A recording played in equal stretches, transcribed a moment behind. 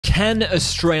Can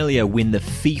Australia win the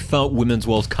FIFA Women's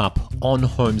World Cup on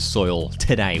home soil?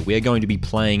 Today, we are going to be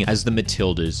playing as the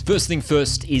Matildas. First thing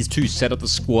first is to set up the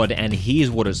squad, and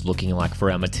here's what it's looking like for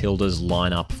our Matildas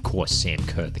lineup. Of course, Sam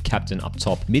Kerr, the captain up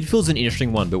top. Midfield's an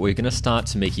interesting one, but we're going to start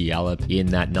Tamiki Yallop in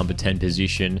that number 10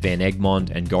 position. Van Egmond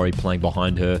and Gorry playing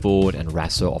behind her. Ford and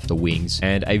Rasso off the wings.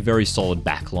 And a very solid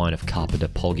back line of Carpenter,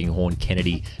 Polginghorn,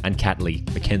 Kennedy, and Catley.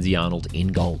 Mackenzie Arnold in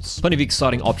goals. Plenty of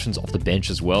exciting options off the bench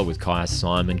as well, with Kaya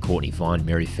Simon, Courtney Vine,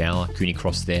 Mary Fowler, Cooney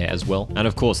Cross there as well. And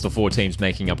of course, the four teams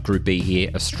making up Group B here: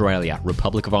 Australia,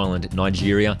 Republic of Ireland,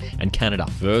 Nigeria, and Canada.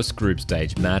 First group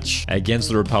stage match against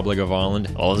the Republic of Ireland.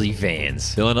 Aussie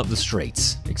fans filling up the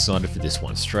streets. Excited for this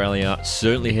one. Australia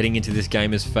certainly heading into this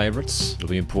game as favourites. It'll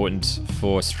be important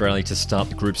for Australia to start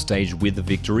the group stage with a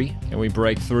victory. Can we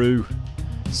break through?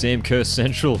 Sam Kerr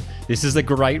central. This is a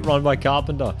great run by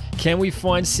Carpenter. Can we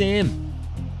find Sam?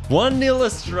 1-0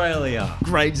 Australia.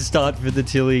 Great start for the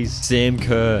Tillies. Sam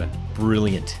Kerr,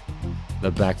 brilliant.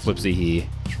 The backflips are here.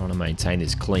 Trying to maintain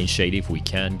this clean sheet if we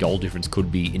can. Goal difference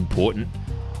could be important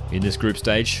in this group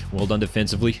stage. Well done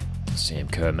defensively. Sam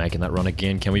Kerr making that run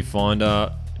again. Can we find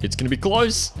it's going to be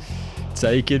close.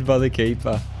 Taken by the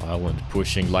keeper. Ireland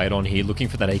pushing late on here, looking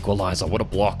for that equaliser. What a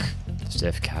block.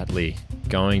 Steph Catley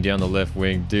going down the left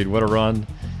wing. Dude, what a run.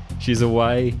 She's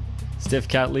away. Steph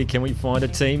Catley, can we find a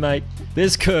teammate?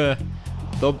 There's Kerr.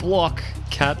 The block.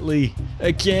 Catley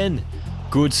again.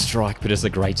 Good strike, but it's a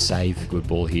great save. Good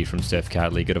ball here from Steph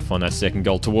Catley. Got to find that second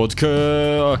goal towards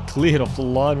Kerr. Oh, cleared off the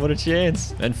line. What a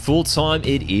chance. And full time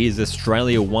it is.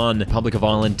 Australia 1, Republic of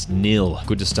Ireland 0.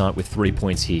 Good to start with 3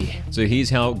 points here. So here's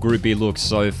how Group B looks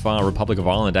so far. Republic of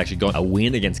Ireland actually got a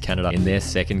win against Canada in their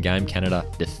second game. Canada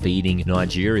defeating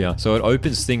Nigeria. So it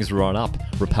opens things right up.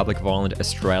 Republic of Ireland,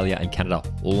 Australia, and Canada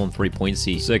all on 3 points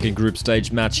here. Second group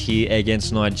stage match here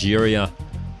against Nigeria.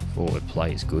 Forward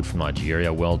play is good from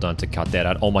Nigeria. Well done to cut that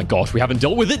out. Oh my gosh, we haven't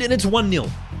dealt with it, and it's 1-0.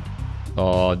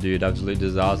 Oh, dude, absolute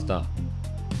disaster.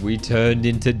 We turned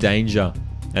into danger,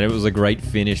 and it was a great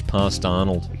finish past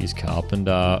Arnold. Here's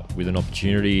Carpenter with an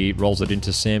opportunity. Rolls it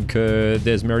into Sam Kerr.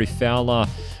 There's Mary Fowler.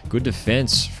 Good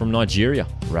defense from Nigeria.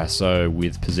 Rasso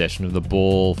with possession of the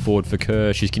ball. Forward for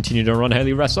Kerr. She's continued to run.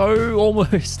 Haley Rasso,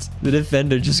 almost. The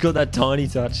defender just got that tiny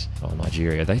touch. Oh,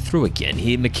 Nigeria, they threw again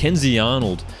here. Mackenzie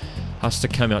Arnold has to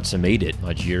come out to meet it.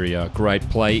 Nigeria, great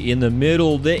play in the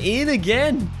middle. They're in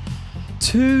again.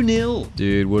 2-0.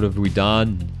 Dude, what have we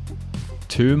done?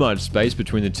 Too much space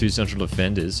between the two central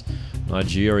defenders.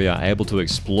 Nigeria able to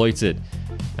exploit it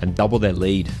and double their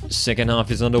lead. Second half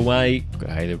is underway.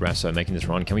 Got Haley Rasso making this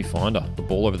run. Can we find her? The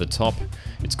ball over the top.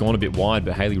 It's gone a bit wide,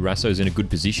 but Haley Rasso's in a good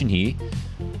position here.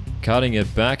 Cutting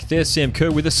it back. There's Sam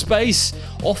Kerr with a space.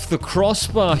 Off the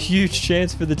crossbar. Huge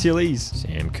chance for the Tillies.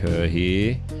 Sam Kerr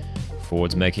here.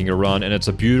 Ford's making a run, and it's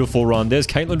a beautiful run. There's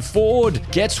Caitlin Ford.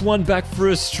 Gets one back for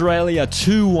Australia.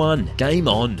 2-1. Game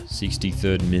on.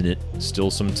 63rd minute. Still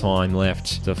some time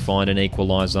left to find an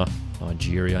equaliser.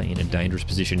 Nigeria in a dangerous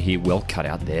position here. Well cut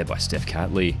out there by Steph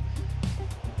Catley.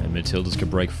 And Matildas could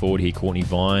break forward here. Courtney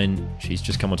Vine. She's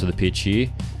just come onto the pitch here.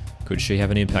 Could she have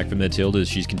an impact for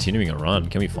Matildas? She's continuing a run.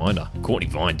 Can we find her? Courtney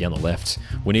Vine down the left.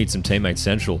 We need some teammates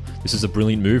central. This is a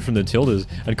brilliant move from the Matildas.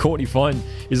 And Courtney Vine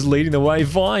is leading the way.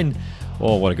 Vine.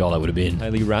 Oh, what a goal that would have been.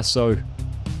 Haley Rasso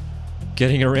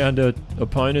getting around her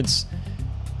opponents.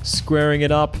 Squaring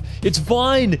it up. It's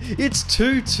Vine. It's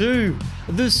 2-2.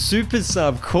 The super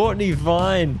sub, Courtney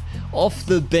Vine, off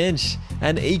the bench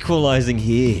and equalising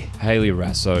here. Haley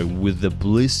Rasso with the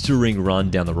blistering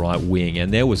run down the right wing.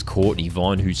 And there was Courtney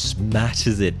Vine who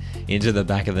smashes it into the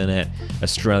back of the net.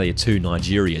 Australia 2,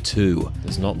 Nigeria 2.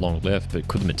 There's not long left, but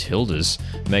could the Matildas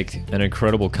make an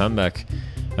incredible comeback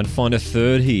and find a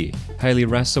third here? Haley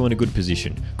Rasso in a good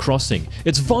position. Crossing.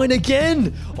 It's Vine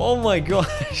again! Oh my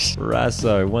gosh.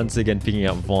 Rasso once again picking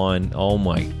up Vine. Oh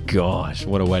my gosh.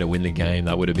 What a way to win the game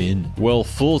that would have been. Well,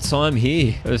 full time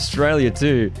here. Australia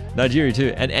 2, Nigeria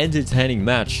 2. An entertaining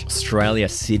match. Australia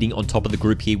sitting on top of the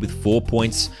group here with 4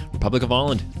 points. Republic of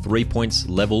Ireland, 3 points,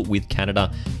 level with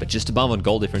Canada. But just above on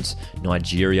goal difference,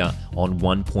 Nigeria on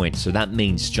 1 point. So that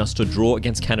means just a draw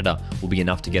against Canada will be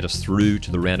enough to get us through to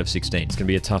the round of 16. It's going to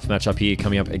be a tough matchup here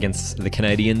coming up against the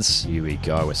Canadians. Here we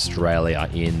go, Australia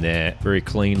in there. Very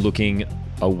clean looking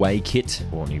away kit.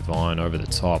 Courtney Vine over the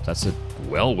top. That's a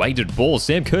well-weighted ball.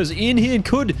 Sam Kerr's in here and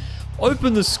could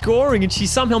open the scoring, and she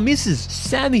somehow misses.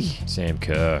 Sam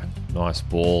Kerr. Nice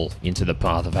ball into the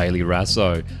path of Haley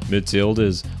Rasso.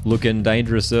 Matildas looking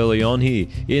dangerous early on here.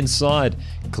 Inside.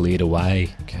 Cleared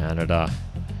away. Canada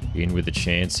in with a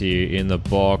chance here in the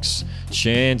box.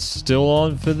 Chance still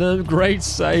on for them. Great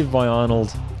save by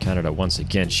Arnold. Canada once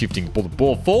again shifting the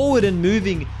ball forward and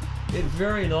moving it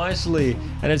very nicely,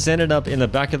 and it's ended up in the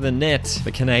back of the net.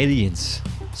 The Canadians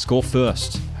score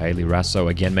first. Hayley Raso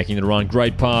again making the run.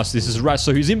 Great pass. This is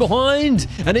Raso who's in behind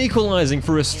and equalizing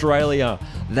for Australia.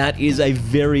 That is a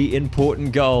very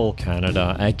important goal.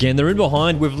 Canada, again, they're in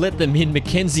behind. We've let them in.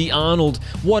 Mackenzie Arnold,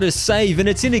 what a save, and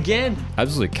it's in again.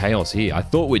 Absolute chaos here. I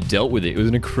thought we'd dealt with it. It was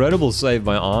an incredible save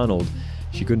by Arnold.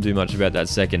 She couldn't do much about that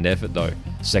second effort, though.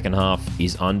 Second half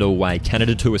is underway.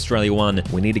 Canada 2, Australia 1.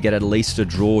 We need to get at least a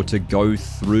draw to go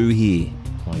through here.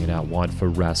 Playing it out wide for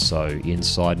Raso.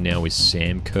 Inside now is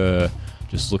Sam Kerr.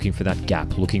 Just looking for that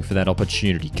gap, looking for that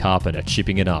opportunity. Carpenter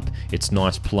chipping it up. It's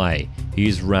nice play.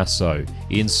 Here's Raso.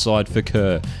 Inside for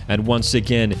Kerr. And once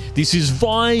again, this is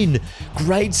Vine.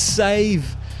 Great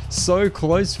save. So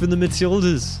close for the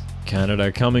Matildas.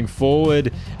 Canada coming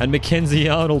forward, and Mackenzie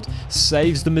Arnold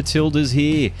saves the Matildas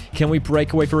here. Can we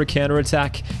break away for a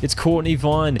counter-attack? It's Courtney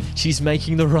Vine. She's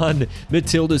making the run.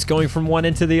 Matildas going from one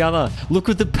end to the other. Look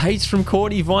at the pace from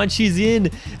Courtney Vine. She's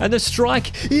in, and the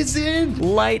strike is in.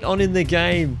 Late on in the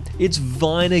game, it's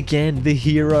Vine again, the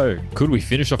hero. Could we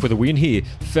finish off with a win here?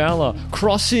 Fowler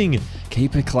crossing.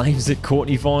 Keeper claims it.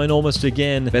 Courtney Vine almost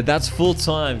again. But that's full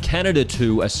time. Canada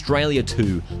 2, Australia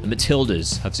 2. The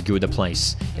Matildas have secured a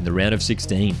place in the round of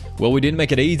 16. Well, we didn't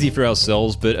make it easy for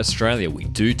ourselves, but Australia, we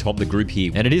do top the group here.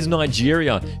 And it is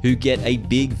Nigeria who get a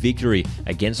big victory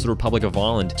against the Republic of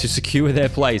Ireland to secure their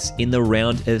place in the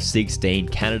round of 16.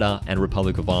 Canada and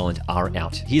Republic of Ireland are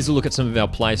out. Here's a look at some of our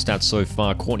play stats so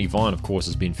far. Courtney Vine, of course,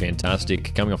 has been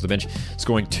fantastic. Coming off the bench,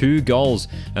 scoring 2 goals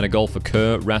and a goal for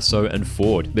Kerr, Raso, and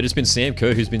Ford. But it's been Sam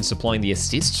Kerr who's been supplying the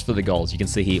assists for the goals. You can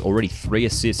see here already 3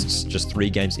 assists just 3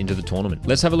 games into the tournament.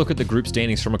 Let's have a look at the group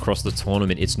standings from across the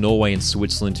tournament. It's Norway and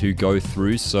Switzerland who go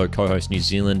through, so co-host New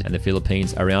Zealand and the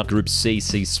Philippines are out. Group C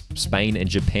sees Spain and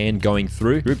Japan going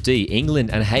through. Group D, England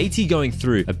and Haiti going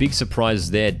through. A big surprise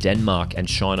there, Denmark and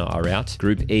China are out.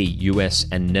 Group E, US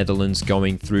and Netherlands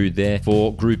going through there.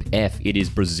 For Group F, it is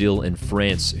Brazil and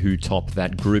France who top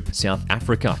that group. South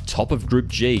Africa, top of Group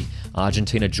G.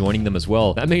 Argentina joining them as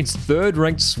well. That means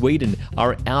third-ranked Sweden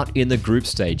are out in the group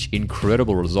stage.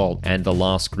 Incredible result. And the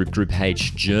last group, Group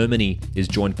H, Germany is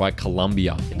joined by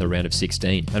Colombia in the round of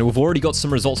 16. And we've already got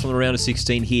some results from the round of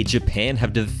 16 here. Japan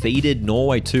have defeated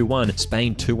Norway 2-1.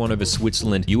 Spain 2-1 over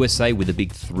Switzerland. USA with a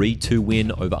big 3-2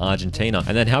 win over Argentina.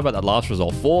 And then how about that last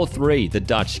result? 4-3, the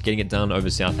Dutch getting it done over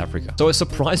South Africa. So a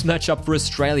surprise matchup for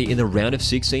Australia in the round of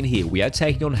 16 here. We are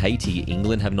taking on Haiti.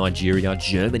 England have Nigeria.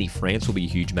 Germany, France will be a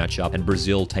huge matchup. And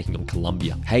Brazil taking on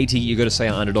Colombia. Haiti, you got to say,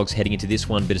 are underdogs heading into this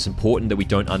one, but it's important that we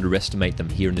don't underestimate them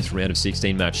here in this round of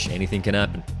 16 match. Anything can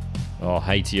happen. Oh,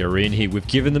 Haiti are in here. We've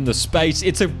given them the space.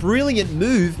 It's a brilliant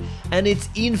move, and it's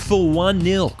in for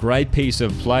 1-0. Great piece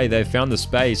of play. They found the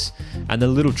space, and the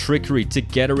little trickery to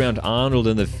get around Arnold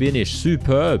and the finish.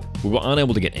 Superb. We were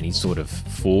unable to get any sort of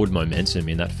forward momentum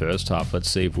in that first half.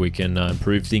 Let's see if we can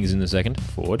improve things in the second.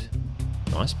 Forward.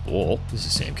 Nice ball. This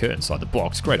is Sam Kerr inside the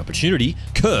box. Great opportunity.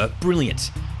 Kerr,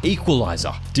 brilliant.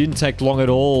 Equalizer. Didn't take long at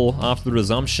all after the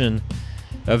resumption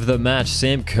of the match.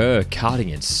 Sam Kerr cutting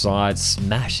inside,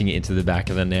 smashing it into the back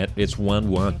of the net. It's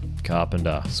 1-1.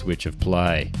 Carpenter, switch of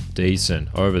play. Decent,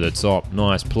 over the top.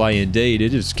 Nice play indeed.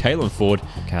 It is Caitlin Ford.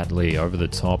 Catley over the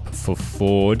top for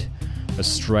Ford.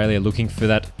 Australia looking for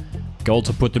that goal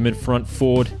to put them in front.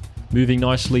 Ford moving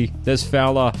nicely. There's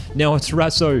Fowler. Now it's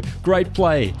Raso. Great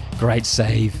play. Great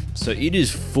save. So it is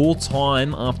full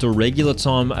time after regular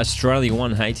time. Australia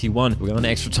 1, Haiti 1. We're going to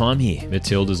extra time here.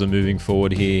 Matildas are moving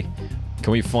forward here.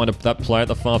 Can we find that player at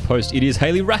the far post? It is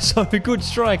Hayley Raso. Good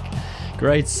strike.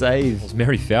 Great save. It's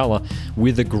Mary Fowler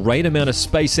with a great amount of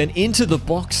space and into the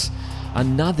box.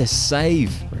 Another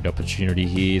save. Great opportunity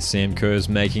here. Sam Kerr's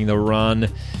making the run.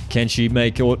 Can she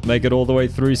make it all the way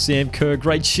through? Sam Kerr,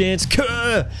 great chance.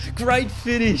 Kerr, great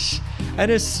finish.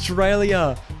 And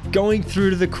Australia going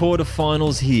through to the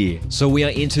quarterfinals here. So we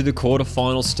are into the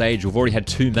quarterfinal stage. We've already had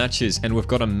 2 matches and we've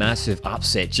got a massive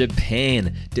upset.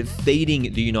 Japan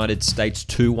defeating the United States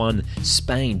 2-1.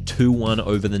 Spain 2-1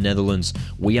 over the Netherlands.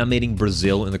 We are meeting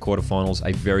Brazil in the quarterfinals,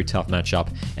 a very tough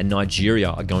matchup. And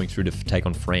Nigeria are going through to take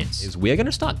on France. We are going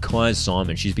to start Kai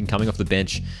Simon. She's been coming off the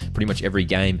bench pretty much every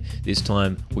game. This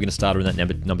time we're going to start her in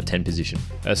that number 10 position.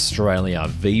 Australia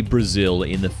v Brazil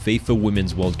in the FIFA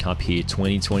Women's World Cup here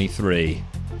 2023.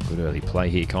 Good early play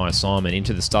here. Kai Simon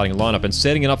into the starting lineup and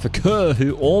setting it up for Kerr,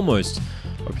 who almost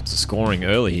opens the scoring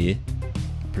early here.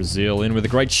 Brazil in with a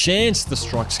great chance. The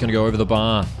strike's going to go over the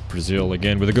bar. Brazil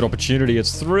again with a good opportunity.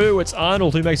 It's through. It's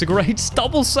Arnold who makes a great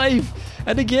double save.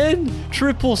 And again,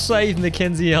 triple save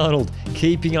Mackenzie Arnold,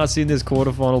 keeping us in this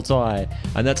quarterfinal tie.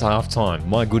 And that's halftime.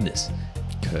 My goodness.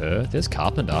 Kerr. There's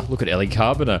Carpenter. Look at Ellie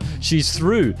Carpenter. She's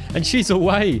through and she's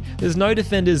away. There's no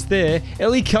defenders there.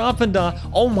 Ellie Carpenter.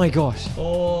 Oh my gosh.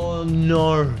 Oh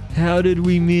no. How did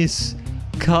we miss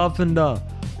Carpenter?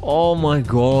 Oh my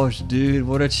gosh, dude,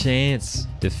 what a chance.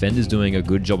 Defender's doing a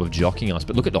good job of jockeying us,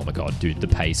 but look at, oh my god, dude, the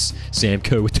pace. Sam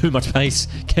Kerr with too much pace.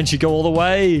 Can she go all the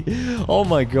way? Oh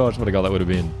my gosh, what a goal that would have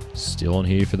been. Still on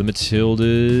here for the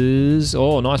Matildas.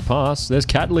 Oh, nice pass. There's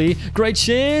Catley. Great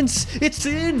chance. It's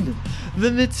in. The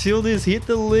Matildas hit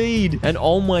the lead. And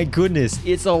oh my goodness,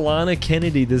 it's Alana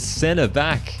Kennedy, the center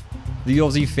back. The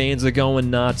Aussie fans are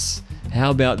going nuts.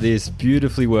 How about this?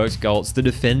 Beautifully worked goal. It's the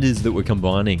defenders that were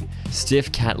combining. Steph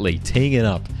Catley teeing it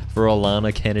up for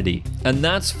Alana Kennedy. And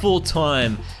that's full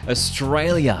time.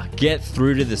 Australia get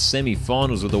through to the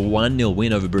semi-finals with a 1-0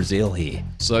 win over Brazil here.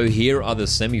 So here are the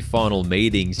semi-final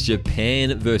meetings.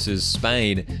 Japan versus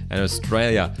Spain, and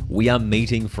Australia, we are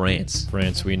meeting France.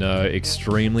 France, we know,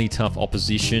 extremely tough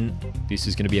opposition. This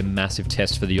is going to be a massive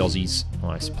test for the Aussies.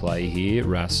 Nice play here.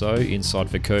 Rasso inside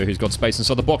for Kerr, who's got space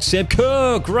inside the box. Sam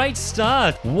Kerr, great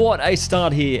start. What a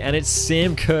start here. And it's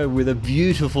Sam Kerr with a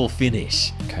beautiful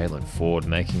finish. Caitlin Ford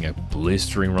making a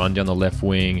blistering run down the left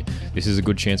wing. This is a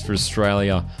good chance for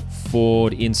Australia.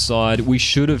 Ford inside. We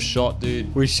should have shot,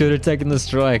 dude. We should have taken the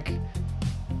strike.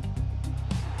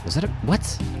 Was that a... what?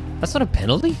 That's not a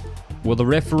penalty? Well, the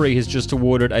referee has just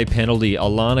awarded a penalty.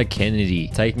 Alana Kennedy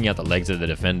taking out the legs of the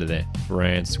defender there.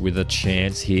 France with a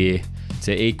chance here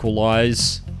to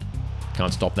equalize.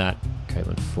 Can't stop that.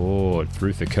 Caitlin Ford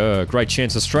through for Kerr. Great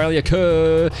chance, Australia.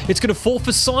 Kerr. It's going to fall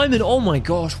for Simon. Oh my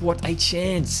gosh, what a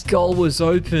chance. Goal was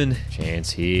open.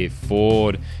 Chance here.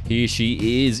 Ford. Here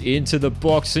she is into the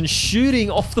box and shooting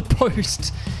off the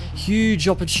post. Huge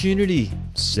opportunity.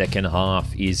 Second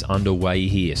half is underway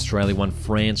here. Australia 1,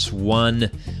 France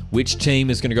 1. Which team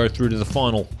is going to go through to the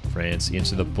final? France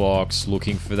into the box,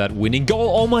 looking for that winning goal.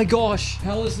 Oh my gosh,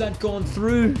 how has that gone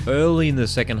through? Early in the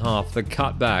second half, the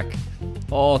cutback.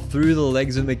 Oh, through the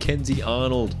legs of Mackenzie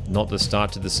Arnold. Not the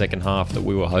start to the second half that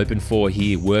we were hoping for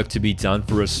here. Work to be done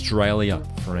for Australia.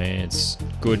 France,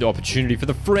 good opportunity for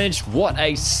the French. What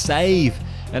a save.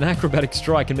 An acrobatic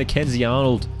strike, and Mackenzie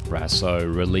Arnold.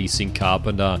 Rasso releasing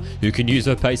Carpenter, who can use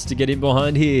her pace to get in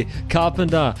behind here.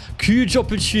 Carpenter, huge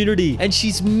opportunity, and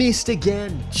she's missed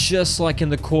again. Just like in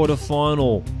the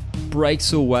quarterfinal.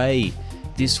 Breaks away.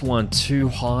 This one too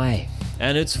high.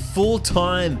 And it's full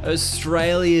time.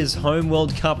 Australia's home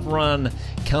World Cup run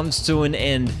comes to an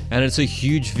end, and it's a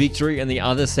huge victory in the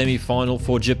other semi-final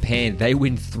for Japan. They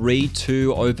win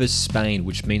 3-2 over Spain,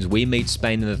 which means we meet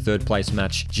Spain in the third place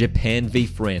match, Japan v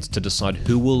France, to decide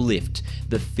who will lift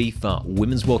the FIFA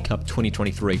Women's World Cup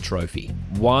 2023 trophy.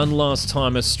 One last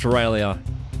time, Australia.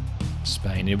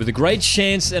 Spain in with a great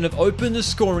chance and have opened the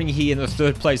scoring here in the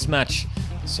third place match.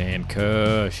 Sam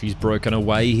Kerr, she's broken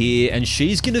away here, and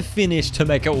she's going to finish to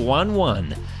make it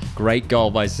 1-1. Great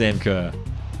goal by Sam Kerr.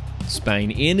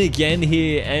 Spain in again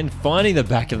here and finding the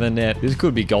back of the net. This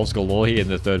could be goals galore here in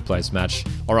the third place match.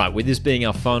 All right, with this being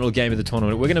our final game of the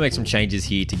tournament, we're going to make some changes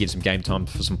here to give some game time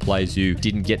for some players who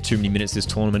didn't get too many minutes this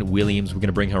tournament. Williams, we're going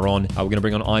to bring her on. We're going to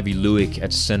bring on Ivy Lewick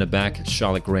at centre back.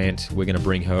 Charlotte Grant, we're going to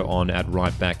bring her on at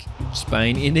right back.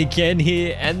 Spain in again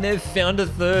here, and they've found a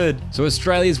third. So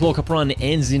Australia's World Cup run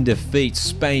ends in defeat.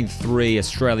 Spain 3,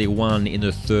 Australia 1 in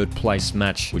the third place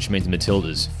match, which means the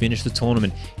Matildas finish the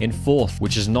tournament in fourth,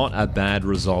 which is not a bad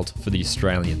result for the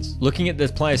Australians. Looking at the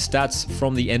player stats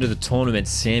from the end of the tournament,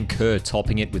 Sam Kerr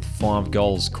topping it with 5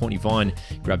 goals. Courtney Vine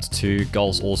grabbed 2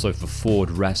 goals also for Ford,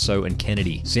 Rasso, and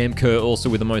Kennedy. Sam Kerr also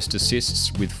with the most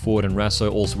assists with Ford and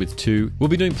Rasso also with 2. We'll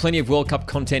be doing plenty of World Cup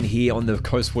content here on the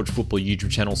Coast Watch Football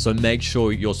YouTube channel, so make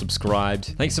sure you're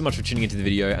subscribed. Thanks so much for tuning into the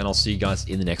video, and I'll see you guys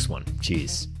in the next one.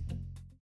 Cheers.